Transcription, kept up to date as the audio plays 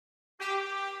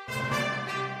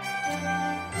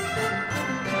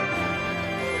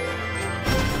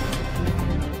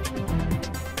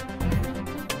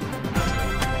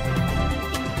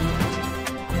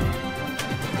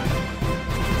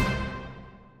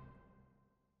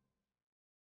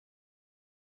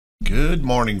Good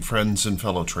morning, friends and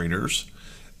fellow traders.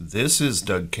 This is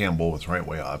Doug Campbell with Right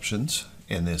Way Options,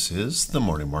 and this is the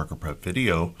morning market prep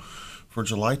video for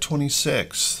July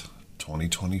 26th,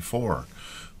 2024.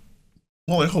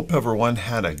 Well, I hope everyone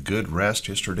had a good rest.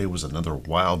 Yesterday was another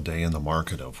wild day in the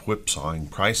market of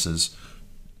whipsawing prices.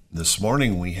 This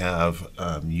morning we have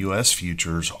U.S.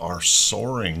 futures are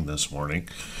soaring this morning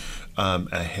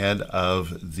ahead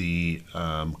of the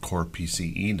core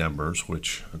PCE numbers,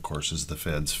 which of course is the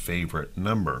Fed's favorite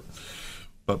number.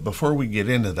 But before we get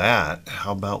into that,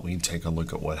 how about we take a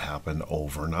look at what happened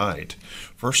overnight?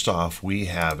 First off, we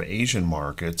have Asian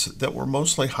markets that were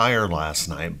mostly higher last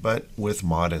night, but with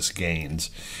modest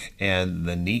gains. And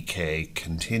the Nikkei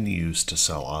continues to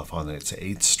sell off on its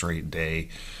 8th straight day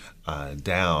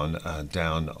down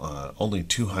only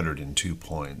 202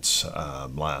 points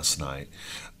last night.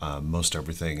 Most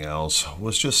everything else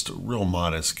was just real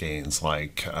modest gains,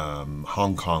 like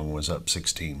Hong Kong was up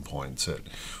 16 points at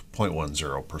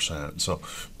 0.10%. So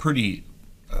pretty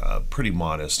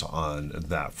modest on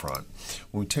that front.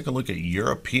 When we take a look at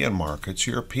European markets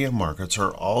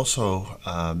are also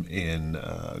in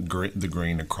the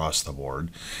green across the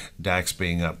board. DAX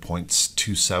being up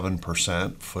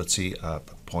 0.27%, FTSE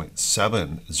up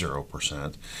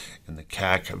 0.70%, and the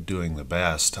CAC doing the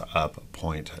best, up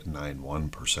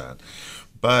 0.91%.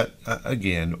 But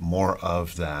again, more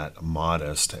of that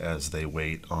modest as they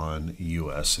wait on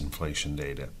U.S. inflation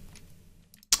data.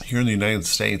 Here in the United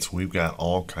States, we've got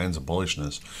all kinds of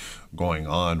bullishness going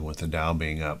on, with the Dow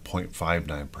being up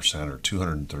 0.59% or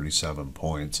 237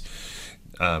 points.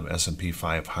 S&P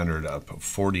 500 up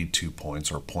 42 points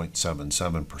or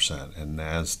 0.77%, and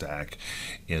NASDAQ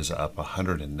is up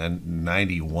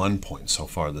 191 points so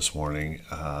far this morning,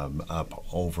 up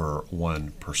over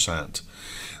 1%.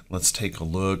 Let's take a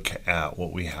look at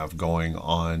what we have going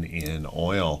on in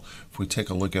oil. If we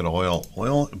take a look at oil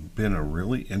been a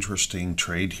really interesting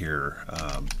trade here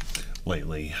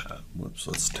lately.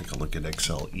 Let's take a look at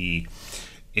XLE.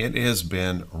 It has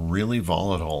been really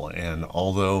volatile, and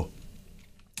although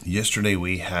yesterday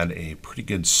we had a pretty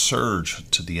good surge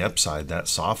to the upside, that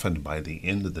softened by the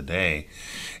end of the day,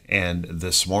 and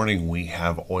this morning we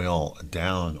have oil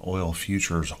down. Oil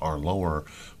futures are lower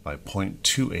by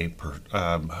 28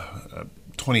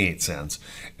 cents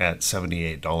at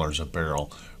 $78 a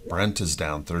barrel. Brent is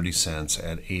down 30 cents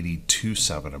at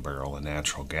 82.7 a barrel, and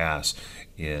natural gas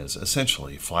is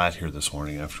essentially flat here this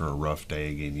morning after a rough day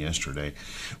again yesterday.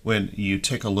 When you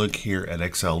take a look here at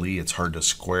XLE, it's hard to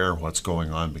square what's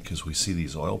going on because we see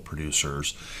these oil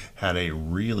producers had a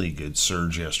really good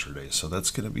surge yesterday. So that's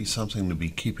going to be something to be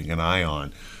keeping an eye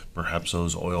on. Perhaps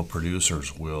those oil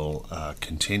producers will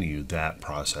continue that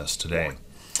process today.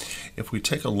 If we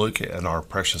take a look at our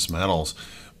precious metals,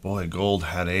 boy, gold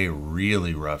had a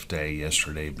really rough day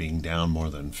yesterday, being down more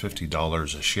than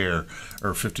 $50 a share,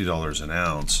 or $50 an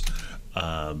ounce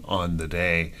on the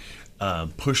day.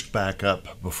 Pushed back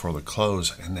up before the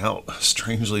close, and now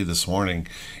strangely this morning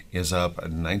is up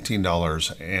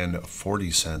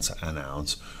 $19.40 an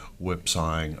ounce,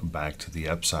 whipsawing back to the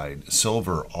upside.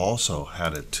 Silver also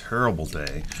had a terrible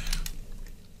day,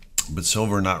 but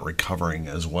silver not recovering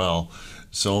as well.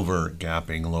 Silver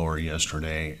gapping lower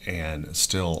yesterday and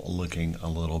still looking a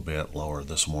little bit lower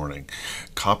this morning.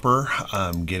 Copper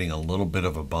getting a little bit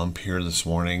of a bump here this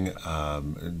morning,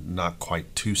 not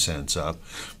quite 2 cents up.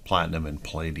 Platinum and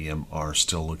palladium are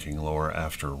still looking lower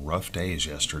after rough days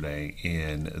yesterday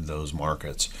in those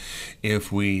markets.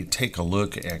 If we take a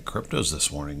look at cryptos this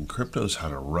morning, cryptos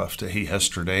had a rough day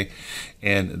yesterday,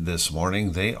 and this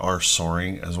morning they are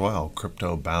soaring as well.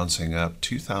 Crypto bouncing up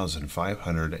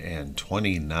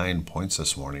 2,529 points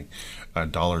this morning,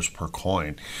 dollars per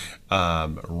coin,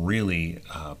 really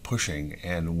pushing,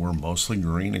 and we're mostly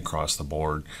green across the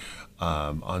board.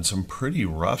 On some pretty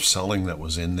rough selling that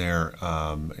was in there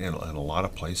in a lot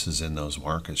of places in those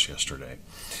markets yesterday.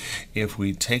 If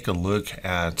we take a look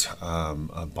at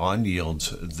bond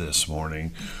yields this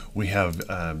morning, we have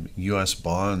U.S.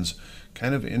 bonds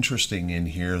kind of interesting in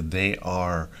here. They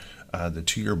are, the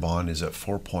 2-year bond is at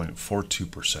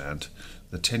 4.42%,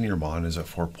 the 10-year bond is at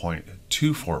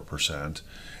 4.24%,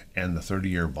 and the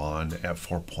 30-year bond at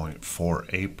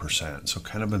 4.48%. So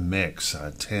kind of a mix.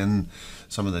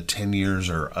 Some of the 10 years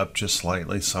are up just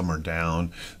slightly, some are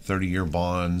down. 30-year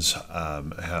bonds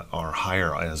are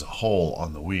higher as a whole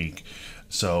on the week.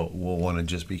 So we'll want to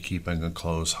just be keeping a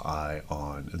close eye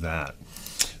on that.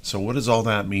 So what does all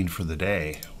that mean for the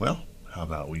day? Well, how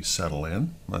about we settle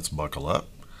in? Let's buckle up.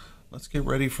 Let's get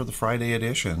ready for the Friday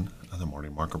edition of the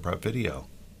Morning Market Prep video.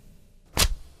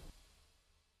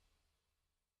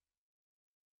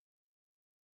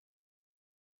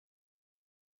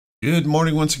 Good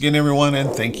morning once again, everyone,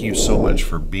 and thank you so much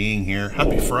for being here.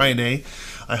 Happy Friday.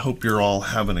 I hope you're all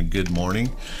having a good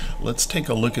morning. Let's take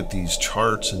a look at these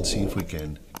charts and see if we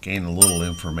can gain a little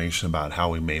information about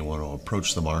how we may want to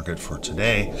approach the market for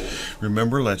today.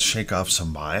 Remember, let's shake off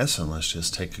some bias and let's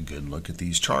just take a good look at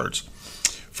these charts.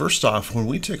 First off, when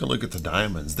we take a look at the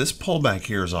diamonds, this pullback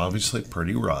here is obviously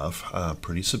pretty rough,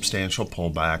 pretty substantial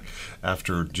pullback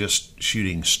after just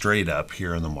shooting straight up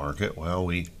here in the market. Well,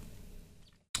 we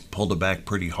pulled it back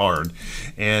pretty hard.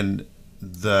 And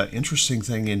the interesting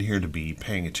thing in here to be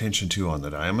paying attention to on the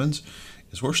diamonds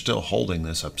is we're still holding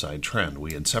this upside trend.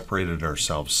 We had separated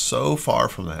ourselves so far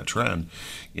from that trend.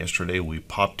 Yesterday we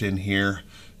popped in here,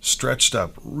 stretched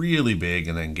up really big,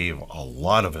 and then gave a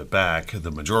lot of it back,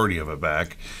 the majority of it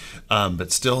back,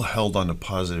 but still held on to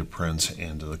positive prints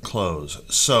into the close.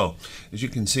 So as you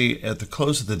can see, at the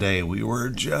close of the day, we were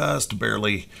just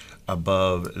barely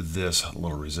above this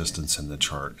little resistance in the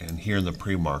chart, and here in the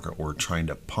pre-market we're trying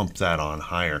to pump that on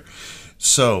higher.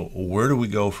 So where do we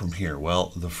go from here?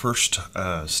 Well, the first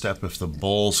step, if the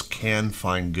bulls can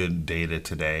find good data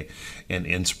today and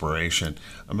inspiration,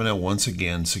 I'm going to once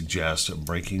again suggest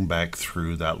breaking back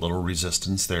through that little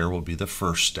resistance there will be the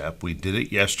first step. We did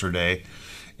it yesterday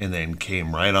and then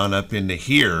came right on up into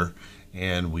here,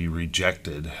 and we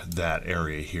rejected that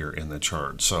area here in the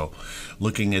chart. So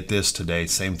looking at this today,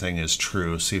 same thing is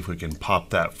true. See if we can pop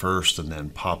that first, and then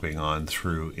popping on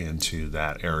through into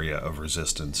that area of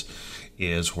resistance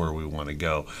is where we want to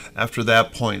go. After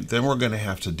that point, then we're going to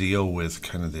have to deal with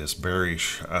kind of this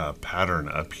bearish pattern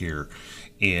up here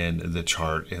in the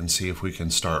chart and see if we can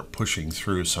start pushing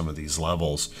through some of these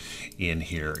levels in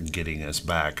here and getting us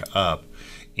back up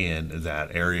in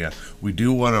that area. We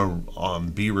do want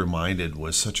to be reminded,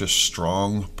 with such a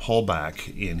strong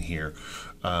pullback in here,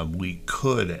 we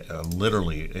could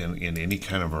literally in any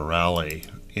kind of a rally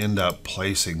end up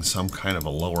placing some kind of a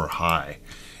lower high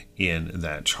in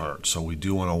that chart. So we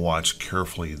do want to watch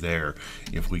carefully there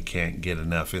if we can't get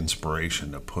enough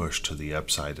inspiration to push to the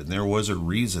upside. And there was a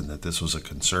reason that this was a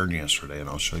concern yesterday, and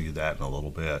I'll show you that in a little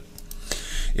bit.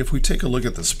 If we take a look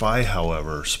at the SPY,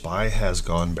 however, SPY has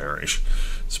gone bearish.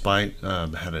 SPY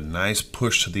had a nice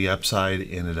push to the upside,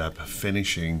 ended up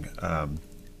finishing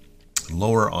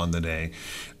lower on the day,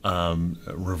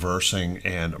 reversing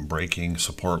and breaking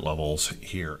support levels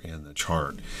here in the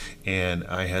chart. And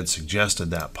I had suggested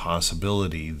that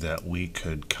possibility that we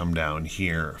could come down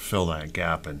here, fill that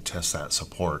gap, and test that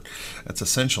support. That's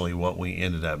essentially what we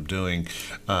ended up doing,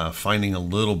 finding a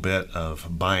little bit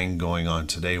of buying going on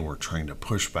today. We're trying to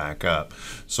push back up.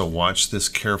 So watch this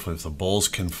carefully. If the bulls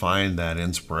can find that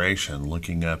inspiration,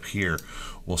 looking up here,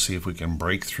 we'll see if we can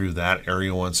break through that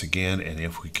area once again, and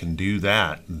if we can do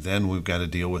that, then we've got to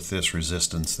deal with this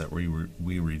resistance that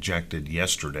we rejected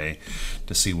yesterday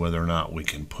to see whether or not we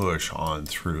can push on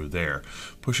through there.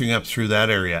 Pushing up through that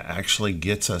area actually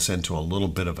gets us into a little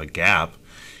bit of a gap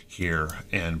here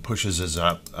and pushes us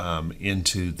up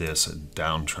into this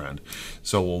downtrend.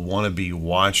 So we'll want to be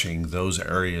watching those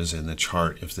areas in the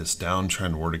chart if this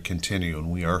downtrend were to continue,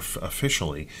 and we are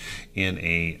officially in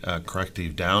a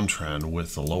corrective downtrend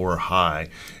with the lower high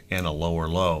and a lower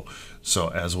low. So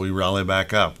as we rally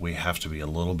back up, we have to be a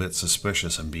little bit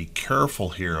suspicious and be careful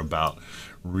here about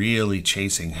really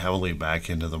chasing heavily back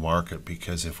into the market,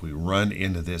 because if we run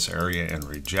into this area and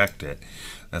reject it,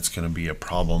 that's going to be a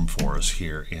problem for us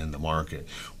here in the market.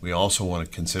 We also want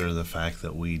to consider the fact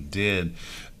that we did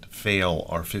fail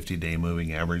our 50-day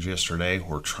moving average yesterday.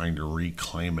 We're trying to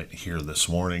reclaim it here this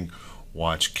morning.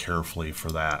 Watch carefully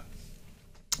for that.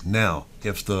 Now,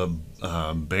 if the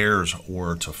bears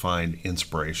were to find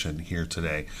inspiration here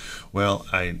today, well,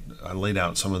 I laid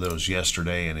out some of those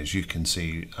yesterday, and as you can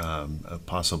see,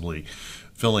 possibly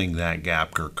filling that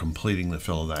gap or completing the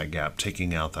fill of that gap,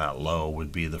 taking out that low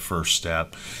would be the first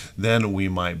step. Then we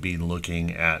might be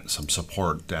looking at some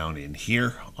support down in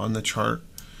here on the chart.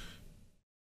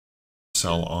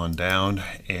 Sell on down,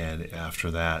 and after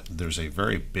that there's a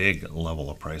very big level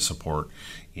of price support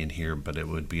in here, but it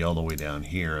would be all the way down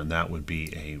here, and that would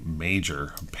be a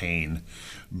major pain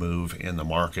move in the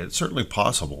market. Certainly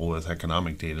possible with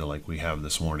economic data like we have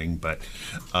this morning, but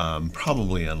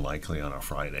probably unlikely on a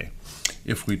Friday.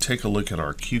 If we take a look at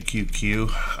our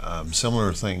QQQ,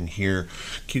 similar thing here.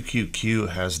 QQQ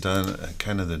has done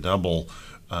kind of the double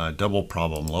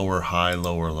problem: lower high,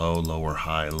 lower low, lower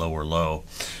high, lower low.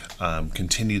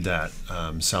 Continued that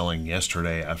selling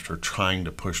yesterday after trying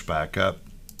to push back up.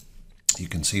 You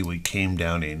can see we came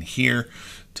down in here,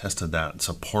 tested that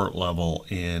support level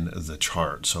in the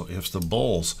chart. So if the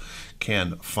bulls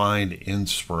can find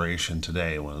inspiration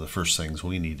today, one of the first things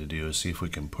we need to do is see if we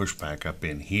can push back up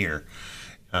in here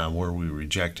where we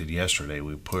rejected yesterday.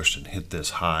 We pushed and hit this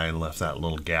high, left that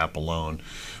little gap alone.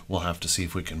 We'll have to see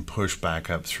if we can push back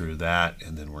up through that,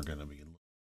 and then we're going to be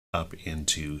up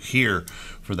into here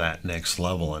for that next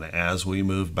level. And as we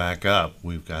move back up,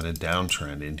 we've got a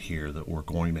downtrend in here that we're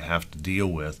going to have to deal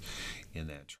with in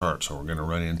that chart. So we're going to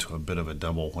run into a bit of a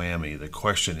double whammy. The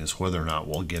question is whether or not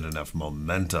we'll get enough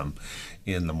momentum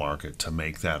in the market to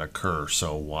make that occur.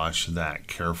 So watch that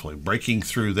carefully. Breaking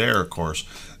through there, of course,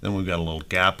 then we've got a little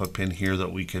gap up in here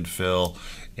that we could fill,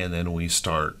 and then we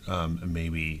start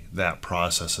maybe that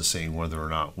process of seeing whether or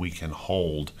not we can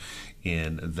hold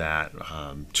in that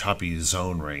choppy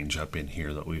zone range up in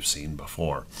here that we've seen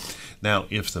before. Now,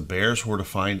 if the bears were to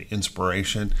find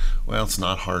inspiration, well, it's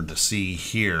not hard to see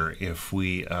here. If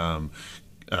we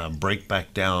break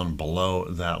back down below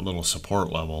that little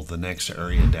support level, the next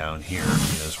area down here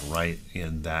is right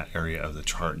in that area of the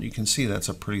chart. And you can see that's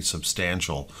a pretty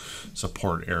substantial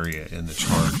support area in the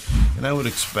chart. And I would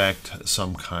expect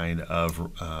some kind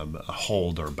of a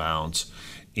hold or bounce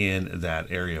in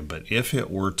that area. But if it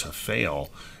were to fail,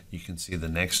 you can see the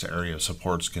next area of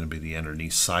support is going to be the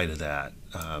underneath side of that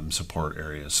support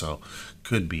area. So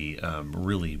could be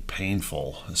really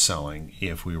painful selling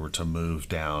if we were to move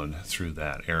down through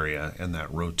that area and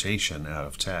that rotation out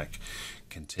of tech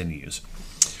continues.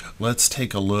 Let's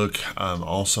take a look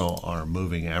also our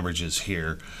moving averages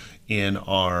here. In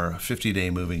our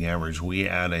 50-day moving average, we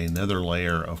add another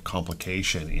layer of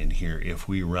complication in here. If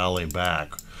we rally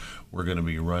back, we're going to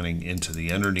be running into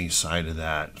the underneath side of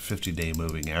that 50-day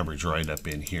moving average right up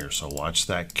in here. So watch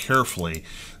that carefully.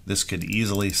 This could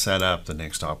easily set up the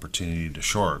next opportunity to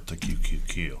short the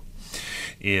QQQ.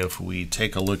 If we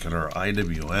take a look at our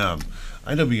IWM,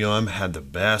 IWM had the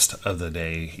best of the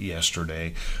day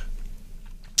yesterday.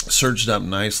 Surged up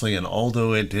nicely, and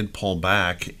although it did pull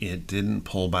back, it didn't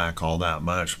pull back all that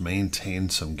much.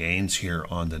 Maintained some gains here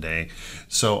on the day.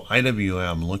 So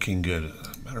IWM looking good.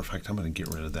 Matter of fact, I'm going to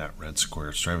get rid of that red square.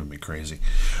 It's driving me crazy.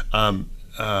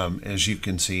 As you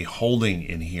can see, holding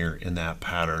in here in that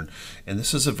pattern, and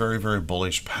this is a very, very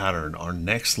bullish pattern. Our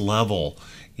next level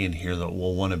in here that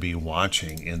we'll want to be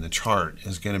watching in the chart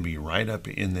is going to be right up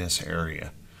in this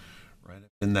area.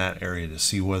 In that area to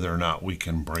see whether or not we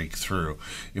can break through.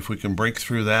 If we can break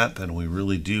through that, then we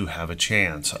really do have a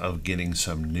chance of getting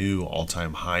some new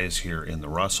all-time highs here in the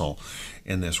Russell.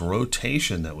 And this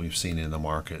rotation that we've seen in the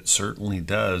market certainly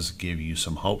does give you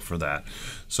some hope for that.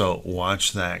 So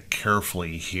watch that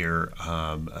carefully here.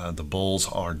 The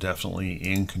bulls are definitely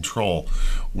in control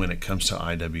when it comes to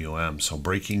IWM. So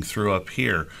breaking through up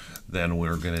here, then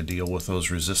we're going to deal with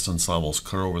those resistance levels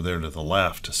clear over there to the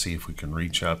left to see if we can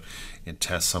reach up and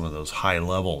test some of those high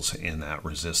levels in that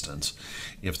resistance.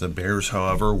 If the bears,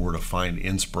 however, were to find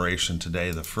inspiration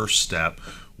today, the first step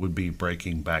would be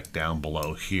breaking back down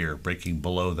below here, breaking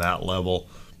below that level.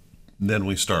 Then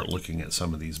we start looking at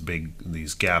some of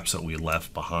these gaps that we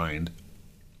left behind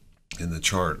in the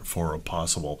chart for a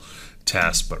possible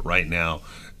test. But right now,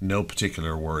 no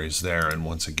particular worries there. And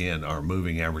once again, our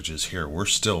moving averages here, we're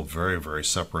still very, very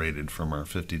separated from our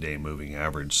 50-day moving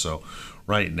average. So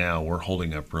right now we're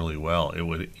holding up really well. It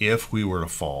would, if we were to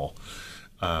fall,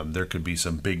 there could be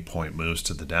some big point moves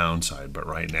to the downside, but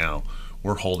right now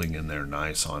we're holding in there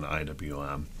nice on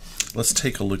IWM. Let's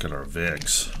take a look at our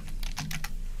VIX.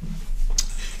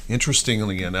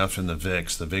 Interestingly enough, in the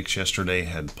VIX yesterday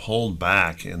had pulled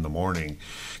back in the morning,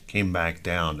 came back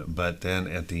down, but then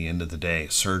at the end of the day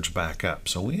surged back up.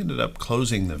 So we ended up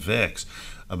closing the VIX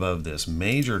above this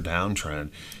major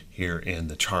downtrend here in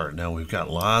the chart. Now we've got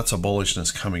lots of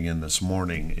bullishness coming in this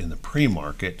morning in the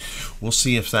pre-market. We'll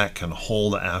see if that can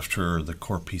hold after the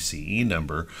core PCE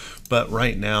number, but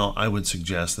right now I would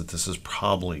suggest that this is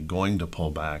probably going to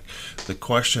pull back. The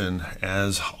question,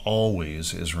 as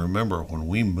always, is remember, when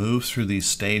we move through these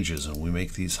stages and we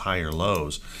make these higher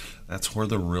lows, that's where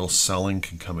the real selling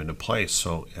can come into place.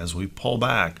 So as we pull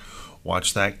back,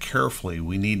 watch that carefully.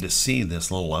 We need to see this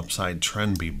little upside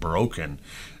trend be broken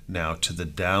now to the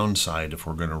downside if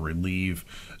we're going to relieve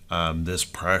this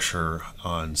pressure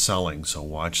on selling. So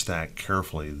watch that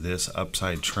carefully. This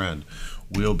upside trend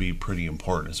will be pretty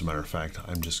important. As a matter of fact,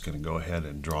 I'm just going to go ahead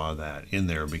and draw that in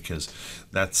there because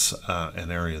that's an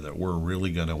area that we're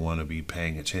really going to want to be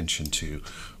paying attention to.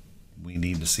 We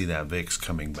need to see that VIX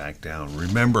coming back down.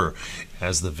 Remember,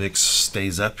 as the VIX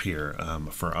stays up here,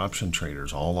 for option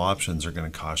traders, all options are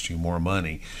going to cost you more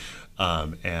money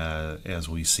as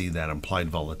we see that implied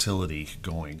volatility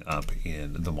going up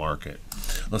in the market.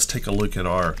 Let's take a look at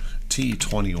our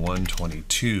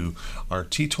T2122. Our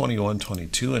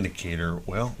T2122 indicator,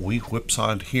 well, we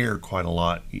whipsawed here quite a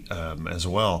lot as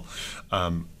well.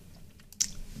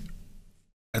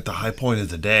 At the high point of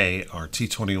the day, our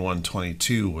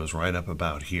T2122 was right up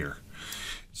about here.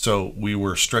 So we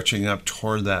were stretching up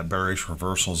toward that bearish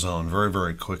reversal zone very,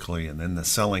 very quickly, and then the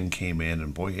selling came in,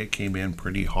 and boy, it came in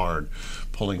pretty hard,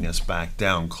 pulling us back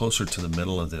down closer to the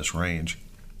middle of this range.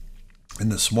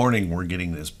 And this morning, we're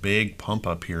getting this big pump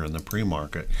up here in the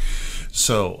pre-market.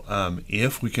 So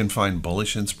if we can find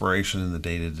bullish inspiration in the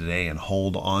data today and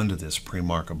hold on to this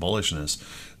pre-market bullishness,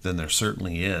 then there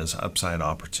certainly is upside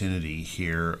opportunity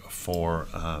here for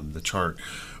the chart.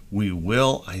 We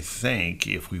will, I think,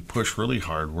 if we push really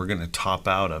hard, we're going to top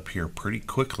out up here pretty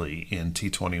quickly in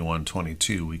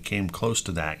T2122. We came close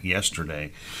to that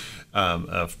yesterday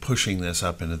of pushing this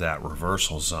up into that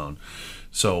reversal zone.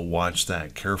 So watch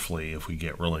that carefully if we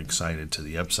get really excited to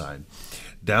the upside.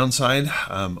 Downside,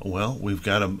 well, we've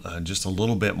got just a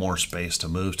little bit more space to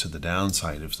move to the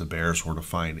downside if the bears were to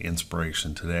find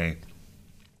inspiration today.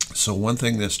 So one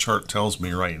thing this chart tells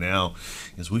me right now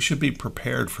is we should be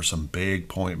prepared for some big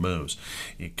point moves.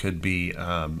 It could be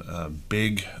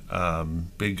big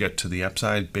to the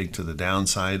upside, big to the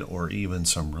downside, or even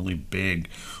some really big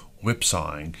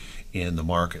whipsawing in the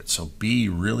market. So be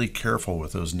really careful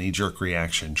with those knee-jerk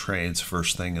reaction trades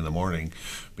first thing in the morning,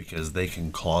 because they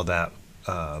can claw that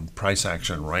price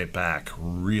action right back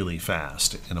really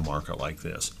fast in a market like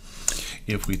this.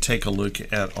 If we take a look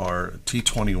at our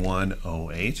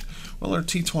T2108, well, our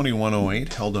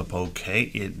T2108 held up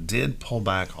okay. It did pull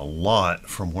back a lot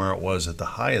from where it was at the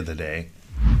high of the day,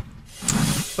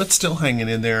 but still hanging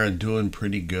in there and doing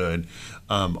pretty good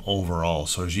overall.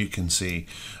 So as you can see,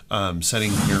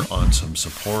 setting here on some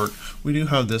support, we do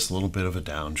have this little bit of a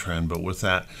downtrend, but with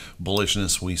that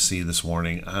bullishness we see this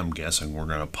morning, I'm guessing we're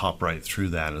going to pop right through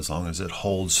that as long as it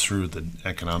holds through the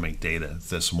economic data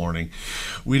this morning.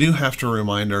 We do have to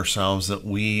remind ourselves that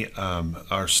we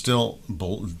are still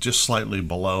just slightly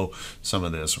below some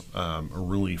of this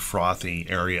really frothy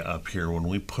area up here. When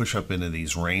we push up into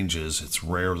these ranges, it's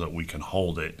rare that we can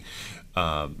hold it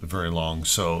very long.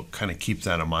 So kind of keep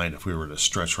that in mind. If we were to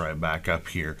stretch right back up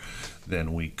here,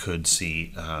 then we could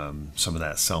see some of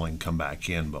that selling come back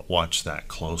in, but watch that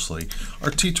closely. Our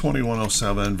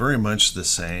T2107, very much the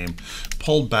same,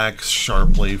 pulled back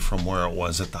sharply from where it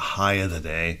was at the high of the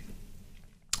day,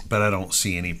 but I don't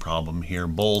see any problem here.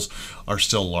 Bulls are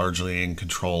still largely in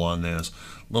control on this.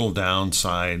 Little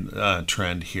downside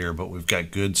trend here, but we've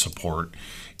got good support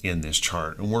in this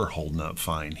chart, and we're holding up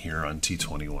fine here on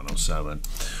T2107.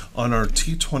 On our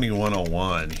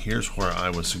T2101, here's where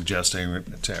I was suggesting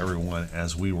to everyone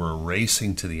as we were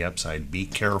racing to the upside, be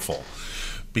careful,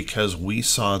 because we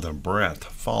saw the breadth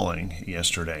falling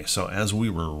yesterday. So as we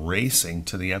were racing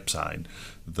to the upside,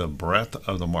 the breadth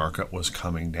of the market was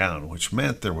coming down, which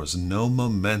meant there was no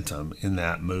momentum in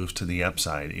that move to the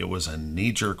upside. It was a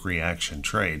knee-jerk reaction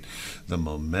trade. The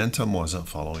momentum wasn't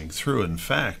following through. In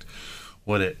fact,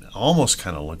 what it almost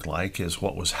kind of looked like is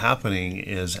what was happening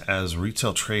is as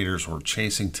retail traders were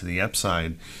chasing to the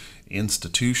upside,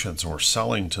 institutions were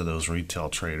selling to those retail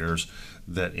traders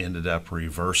that ended up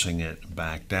reversing it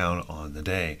back down on the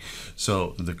day.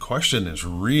 So the question is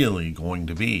really going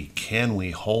to be, can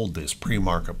we hold this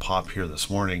pre-market pop here this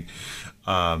morning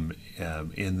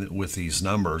with these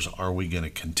numbers? Are we going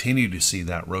to continue to see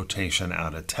that rotation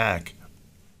out of tech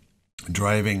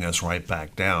driving us right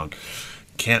back down?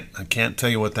 I can't tell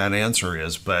you what that answer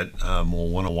is, but we'll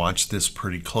want to watch this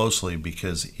pretty closely,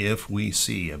 because if we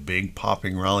see a big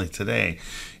popping rally today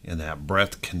and that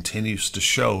breadth continues to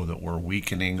show that we're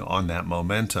weakening on that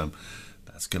momentum,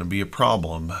 that's going to be a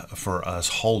problem for us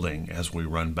holding as we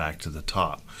run back to the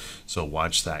top. So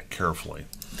watch that carefully.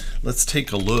 Let's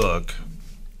take a look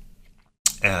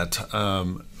at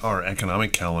our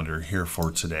economic calendar here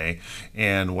for today,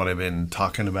 and what I've been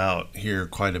talking about here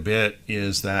quite a bit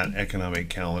is that economic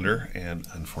calendar, and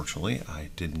unfortunately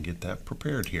I didn't get that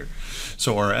prepared here.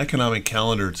 So our economic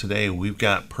calendar today, we've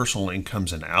got personal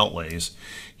incomes and outlays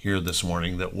here this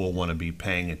morning that we'll want to be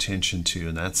paying attention to,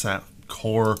 and that's that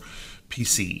core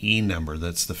PCE number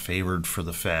that's the favored for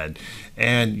the Fed.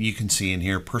 And you can see in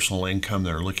here personal income,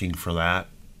 they're looking for that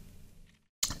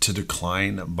to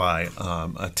decline by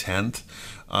 1/10.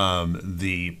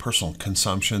 The personal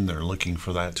consumption, they're looking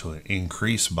for that to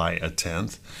increase by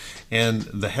 1/10. And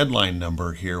the headline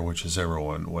number here, which is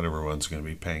what everyone's going to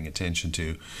be paying attention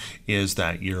to, is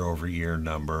that year-over-year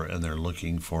number, and they're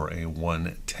looking for a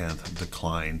 1/10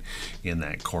 decline in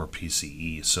that core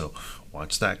PCE. So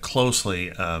watch that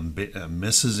closely.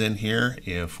 Misses in here.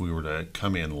 If we were to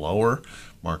come in lower,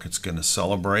 market's going to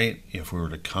celebrate. If we were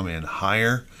to come in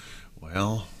higher,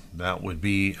 well, that would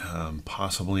be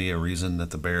possibly a reason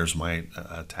that the bears might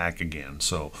attack again.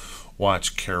 So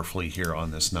watch carefully here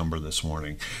on this number this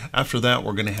morning. After that,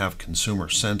 we're going to have consumer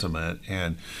sentiment,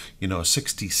 and a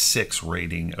 66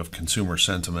 rating of consumer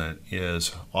sentiment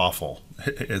is awful.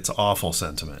 It's awful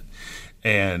sentiment.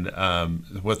 And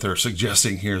what they're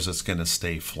suggesting here is it's going to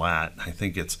stay flat. I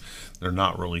think they're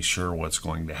not really sure what's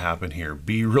going to happen here.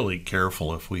 Be really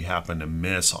careful if we happen to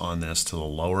miss on this to the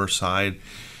lower side.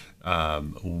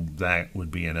 That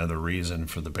would be another reason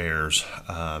for the bears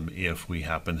if we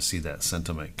happen to see that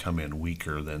sentiment come in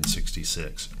weaker than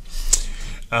 66.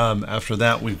 After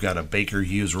that, we've got a Baker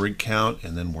Hughes rig count,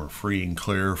 and then we're free and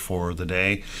clear for the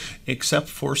day, except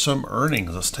for some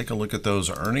earnings. Let's take a look at those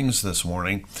earnings this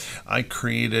morning. I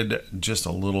created just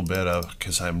a little bit of,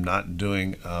 because I'm not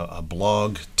doing a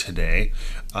blog today.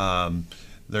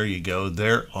 There you go.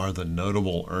 There are the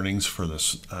notable earnings for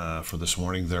this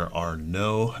morning. There are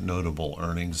no notable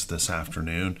earnings this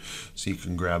afternoon, so you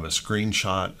can grab a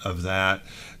screenshot of that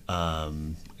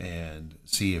and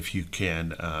see if you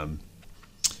can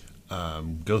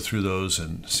go through those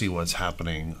and see what's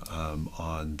happening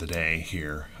on the day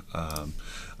here.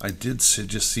 I did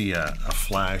just see a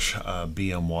flash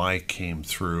BMY came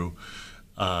through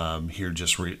here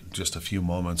just a few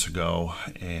moments ago,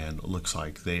 and it looks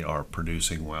like they are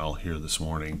producing well here this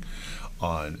morning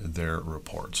on their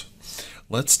reports.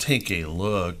 Let's take a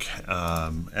look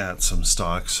at some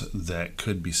stocks that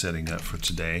could be setting up for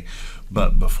today.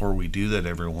 But before we do that,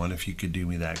 everyone, if you could do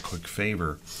me that quick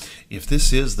favor, if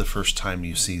this is the first time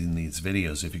you've seen these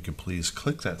videos, if you could please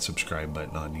click that subscribe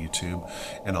button on YouTube,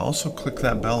 and also click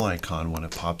that bell icon when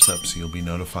it pops up so you'll be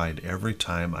notified every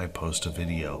time I post a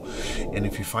video. And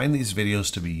if you find these videos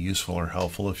to be useful or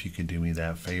helpful, if you could do me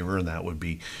that favor, and that would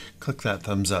be click that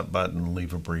thumbs up button,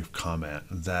 leave a brief comment.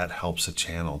 That helps the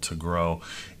channel to grow.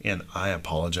 And I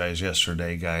apologize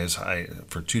yesterday, guys.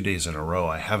 For 2 days in a row,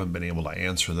 I haven't been able to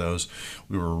answer those.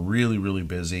 We were really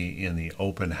busy in the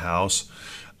open house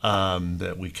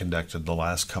that we conducted the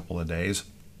last couple of days.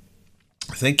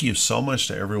 Thank you so much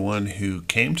to everyone who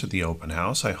came to the open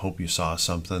house. I hope you saw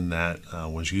something that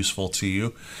was useful to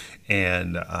you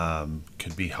and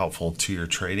could be helpful to your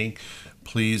trading.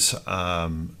 Please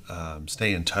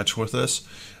stay in touch with us.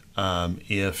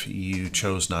 If you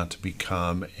chose not to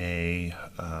become a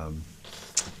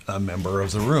member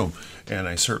of the room, and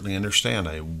I certainly understand.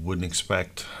 I wouldn't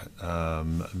expect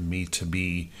me to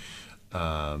be,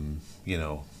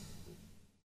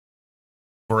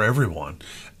 for everyone,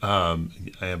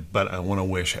 but I want to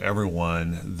wish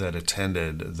everyone that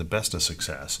attended the best of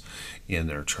success in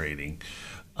their trading.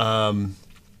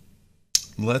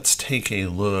 Let's take a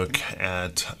look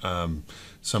at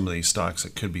some of these stocks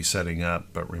that could be setting up.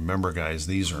 But remember, guys,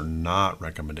 these are not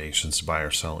recommendations to buy or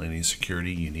sell any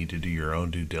security. You need to do your own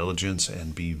due diligence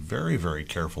and be very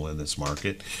careful in this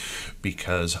market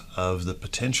because of the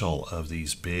potential of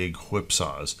these big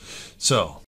whipsaws.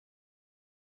 So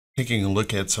taking a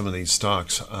look at some of these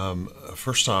stocks,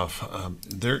 first off,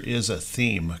 there is a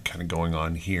theme kind of going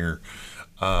on here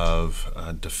of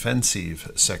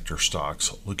defensive sector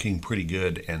stocks looking pretty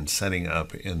good and setting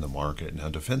up in the market. Now,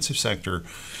 defensive sector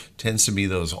tends to be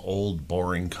those old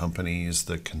boring companies,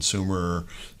 the consumer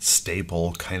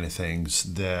staple kind of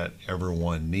things that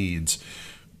everyone needs.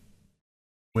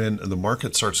 When the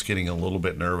market starts getting a little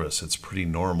bit nervous, it's pretty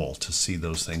normal to see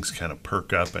those things kind of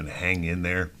perk up and hang in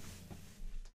there.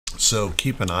 So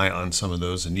keep an eye on some of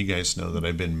those. And you guys know that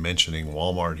I've been mentioning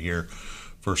Walmart here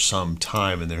for some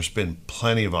time, and there's been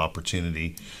plenty of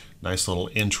opportunity. Nice little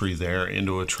entry there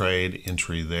into a trade,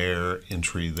 entry there,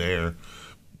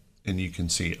 and you can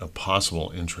see a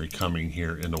possible entry coming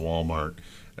here into Walmart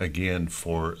again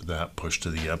for that push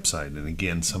to the upside. And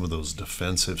again, some of those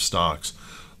defensive stocks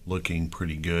looking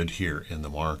pretty good here in the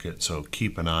market, so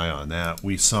keep an eye on that.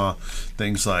 We saw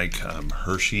things like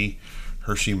Hershey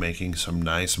making some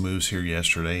nice moves here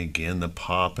yesterday. Again, the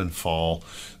pop and fall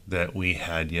that we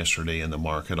had yesterday in the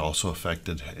market also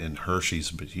affected in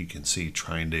Hershey's, but you can see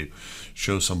trying to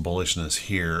show some bullishness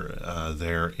here,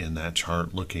 there in that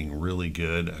chart, looking really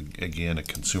good. Again, a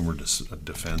consumer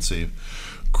defensive.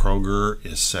 Kroger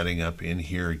is setting up in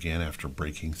here again after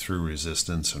breaking through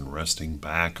resistance and resting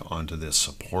back onto this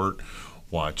support.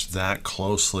 Watch that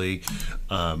closely.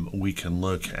 We can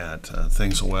look at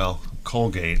things. Well,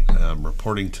 Colgate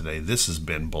reporting today. This has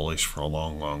been bullish for a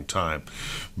long time,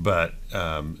 but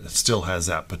it still has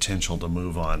that potential to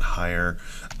move on higher.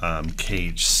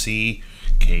 KHC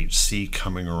KHC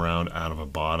coming around out of a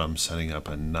bottom, setting up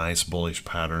a nice bullish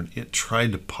pattern. It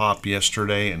tried to pop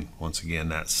yesterday, and once again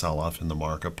that sell-off in the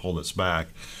market pulled us back,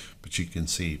 but you can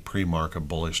see pre-market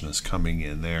bullishness coming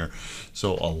in there.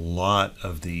 So a lot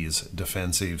of these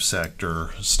defensive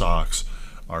sector stocks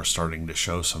are starting to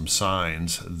show some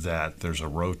signs that there's a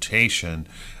rotation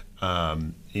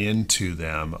into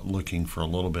them, looking for a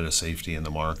little bit of safety in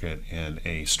the market and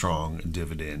a strong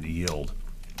dividend yield.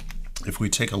 If we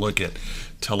take a look at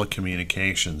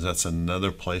telecommunications, that's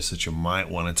another place that you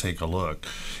might want to take a look.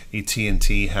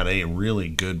 AT&T had a really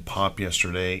good pop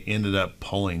yesterday, ended up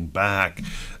pulling back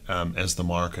as the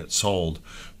market sold.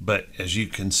 But as you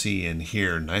can see in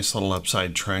here, nice little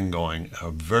upside trend going,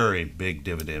 a very big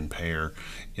dividend payer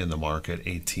in the market.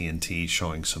 AT&T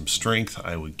showing some strength.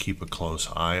 I would keep a close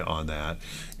eye on that.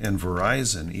 And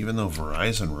Verizon, even though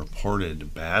Verizon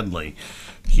reported badly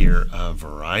here,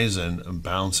 Verizon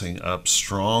bouncing up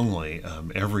strongly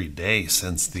every day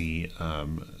since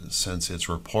its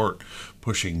report,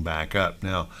 pushing back up.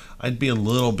 Now, I'd be a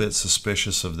little bit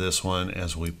suspicious of this one.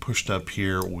 As we pushed up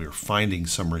here, we're finding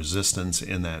some resistance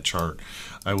in that chart.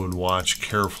 I would watch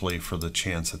carefully for the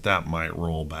chance that that might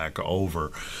roll back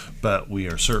over, but we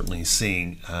are certainly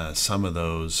seeing some of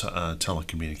those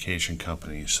telecommunication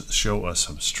companies show us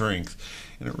some strength,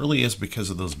 and it really is because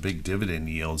of those big dividend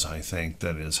yields, I think,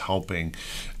 that is helping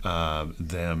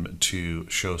them to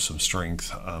show some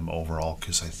strength overall,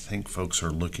 because I think folks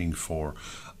are looking for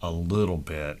a little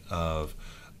bit of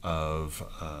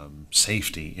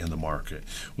safety in the market.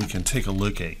 We can take a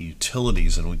look at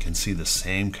utilities and we can see the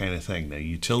same kind of thing. Now,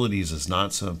 utilities is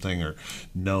not something or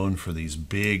known for these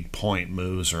big point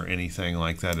moves or anything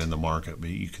like that in the market,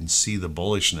 but you can see the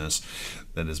bullishness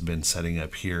that has been setting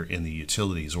up here in the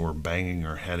utilities. We're banging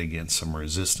our head against some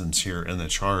resistance here in the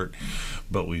chart,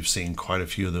 but we've seen quite a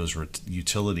few of those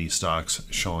utility stocks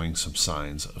showing some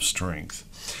signs of strength.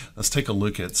 Let's take a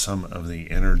look at some of the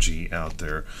energy out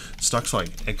there. Stocks like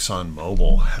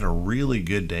ExxonMobil had a really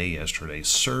good day yesterday,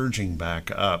 surging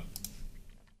back up.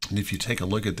 And if you take a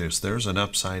look at this, there's an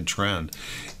upside trend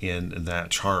in that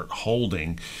chart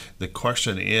holding. The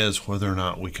question is whether or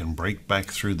not we can break back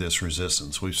through this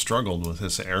resistance. We've struggled with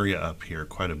this area up here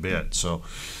quite a bit, so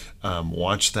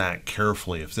watch that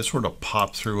carefully. If this were to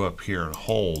pop through up here and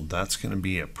hold, that's going to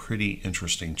be a pretty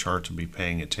interesting chart to be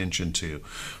paying attention to.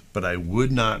 But I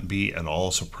would not be at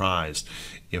all surprised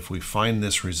if we find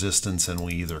this resistance and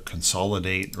we either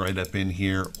consolidate right up in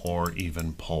here or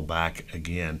even pull back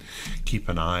again. Keep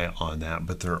an eye on that.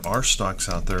 But there are stocks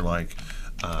out there like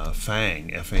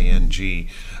FANG, F-A-N-G,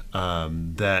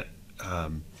 that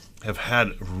have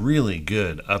had really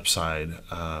good upside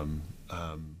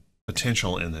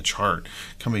potential in the chart.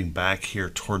 Coming back here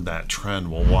toward that trend,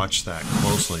 we'll watch that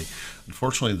closely.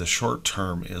 Unfortunately, the short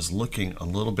term is looking a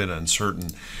little bit uncertain,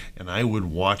 and I would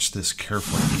watch this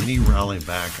carefully. Any rally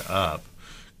back up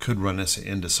could run us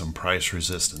into some price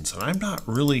resistance, and I'm not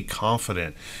really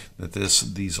confident that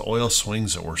these oil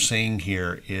swings that we're seeing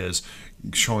here is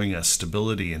showing us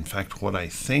stability. In fact, what I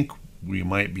think we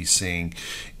might be seeing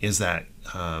is that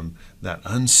that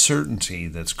uncertainty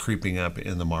that's creeping up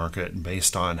in the market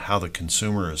based on how the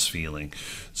consumer is feeling.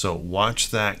 So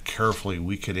watch that carefully.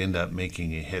 We could end up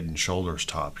making a head and shoulders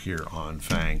top here on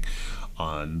FANG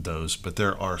on those, but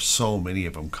there are so many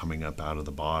of them coming up out of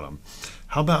the bottom.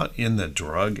 How about in the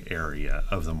drug area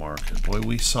of the market? Boy,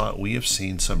 we have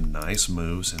seen some nice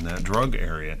moves in that drug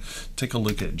area. Take a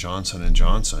look at Johnson &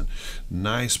 Johnson.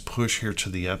 Nice push here to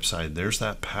the upside. There's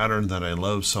that pattern that I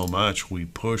love so much. We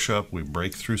push up, we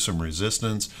break through some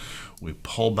resistance, we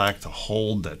pull back to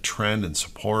hold that trend and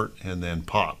support, and then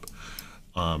pop.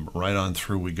 Right on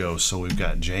through we go. So we've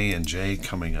got J&J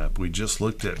coming up. We just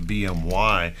looked at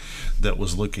BMY that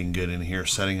was looking good in here,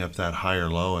 setting up that higher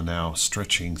low and now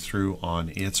stretching through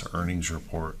on its earnings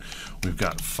report. We've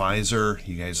got Pfizer.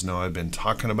 You guys know I've been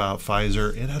talking about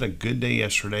Pfizer. It had a good day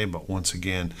yesterday, but once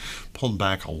again pulled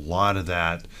back a lot of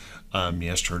that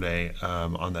yesterday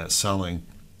on that selling.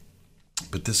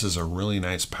 But this is a really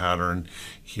nice pattern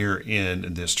here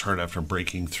in this chart after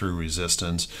breaking through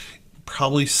resistance.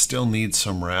 Probably still needs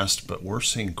some rest, but we're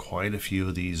seeing quite a few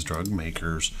of these drug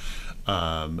makers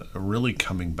really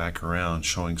coming back around,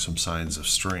 showing some signs of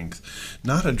strength.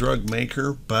 Not a drug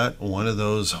maker, but one of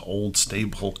those old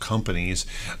stable companies.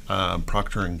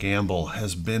 Procter & Gamble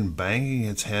has been banging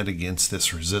its head against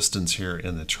this resistance here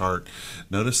in the chart.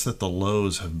 Notice that the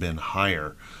lows have been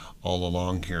higher all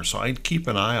along here, so I'd keep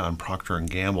an eye on Procter &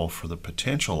 Gamble for the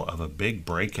potential of a big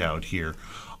breakout here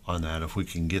on that if we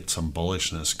can get some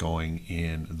bullishness going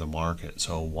in the market.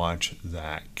 So watch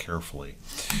that carefully.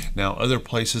 Now, other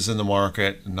places in the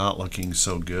market not looking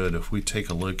so good. If we take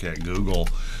a look at Google,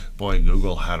 boy,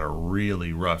 Google had a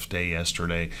really rough day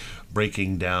yesterday,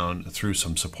 breaking down through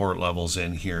some support levels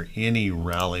in here. Any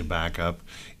rally back up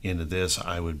into this,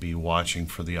 I would be watching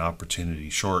for the opportunity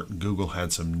short. Google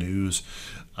had some news.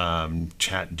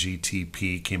 Chat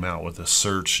GTP came out with a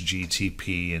search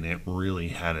GTP, and it really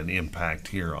had an impact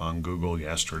here on Google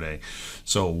yesterday.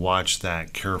 So watch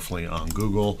that carefully on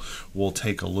Google. We'll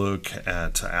take a look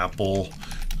at Apple.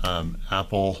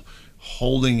 Apple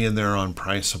holding in there on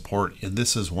price support, and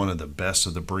this is one of the best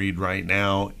of the breed right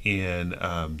now in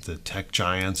the tech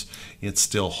giants. It's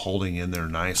still holding in there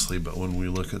nicely, but when we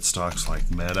look at stocks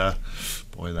like Meta,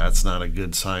 boy, that's not a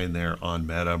good sign there on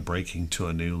Meta, breaking to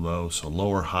a new low. So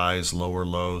lower highs, lower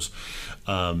lows.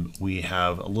 We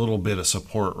have a little bit of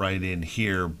support right in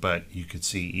here, but you could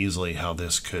see easily how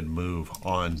this could move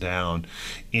on down.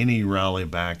 Any rally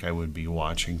back, I would be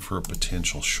watching for a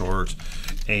potential short.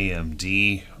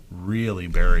 AMD, really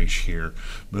bearish here,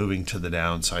 moving to the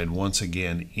downside. Once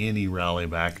again, any rally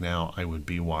back now, I would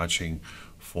be watching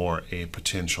for a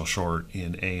potential short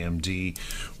in AMD.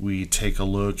 We take a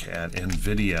look at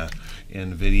NVIDIA.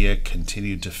 NVIDIA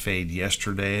continued to fade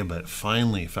yesterday, but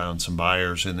finally found some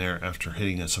buyers in there after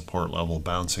hitting a support level,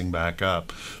 bouncing back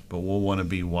up. But we'll want to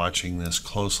be watching this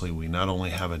closely. We not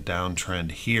only have a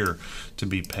downtrend here to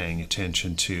be paying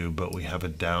attention to, but we have a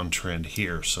downtrend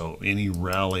here. So any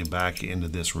rally back into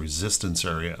this resistance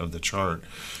area of the chart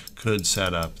could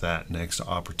set up that next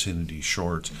opportunity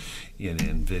short in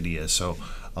NVIDIA. So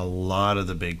a lot of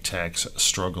the big techs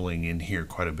struggling in here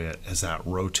quite a bit as that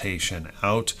rotation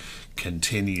out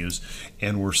continues,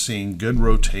 and we're seeing good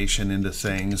rotation into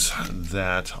things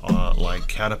that like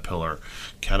Caterpillar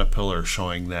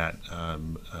showing that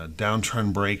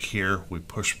downtrend break here. We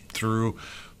pushed through,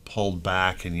 pulled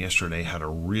back, and yesterday had a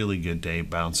really good day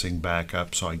bouncing back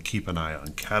up. So I'd keep an eye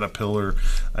on Caterpillar.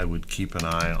 I would keep an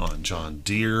eye on John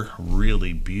Deere.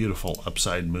 Really beautiful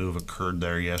upside move occurred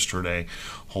there yesterday,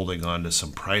 holding on to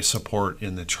some price support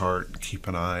in the chart. Keep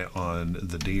an eye on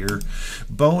the Deere.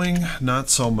 Boeing, not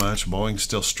so much. Boeing's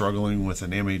still struggling with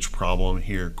an image problem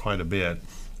here quite a bit,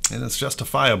 and it's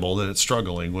justifiable that it's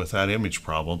struggling with that image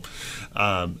problem,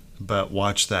 but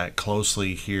watch that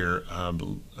closely here.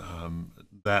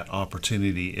 That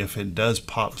opportunity, if it does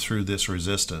pop through this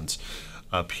resistance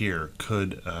up here,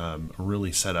 could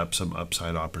really set up some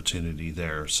upside opportunity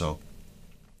there. So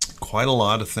quite a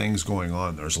lot of things going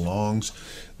on. There's longs,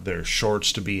 there's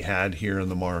shorts to be had here in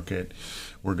the market.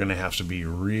 We're going to have to be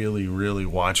really, really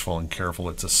watchful and careful.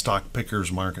 It's a stock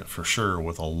picker's market for sure,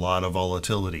 with a lot of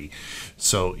volatility.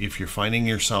 So if you're finding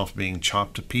yourself being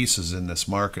chopped to pieces in this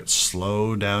market,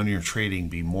 slow down your trading.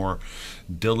 Be more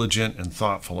diligent and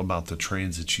thoughtful about the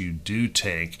trades that you do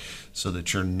take, so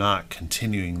that you're not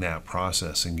continuing that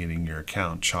process and getting your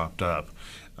account chopped up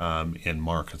in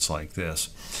markets like this.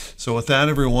 So with that,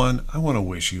 everyone, I want to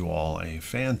wish you all a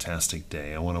fantastic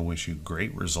day. I want to wish you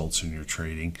great results in your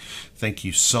trading. Thank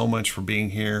you so much for being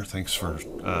here. Thanks for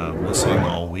listening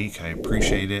all week. I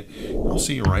appreciate it. I'll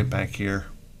see you right back here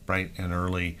bright and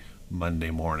early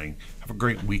Monday morning. Have a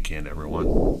great weekend,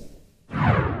 everyone.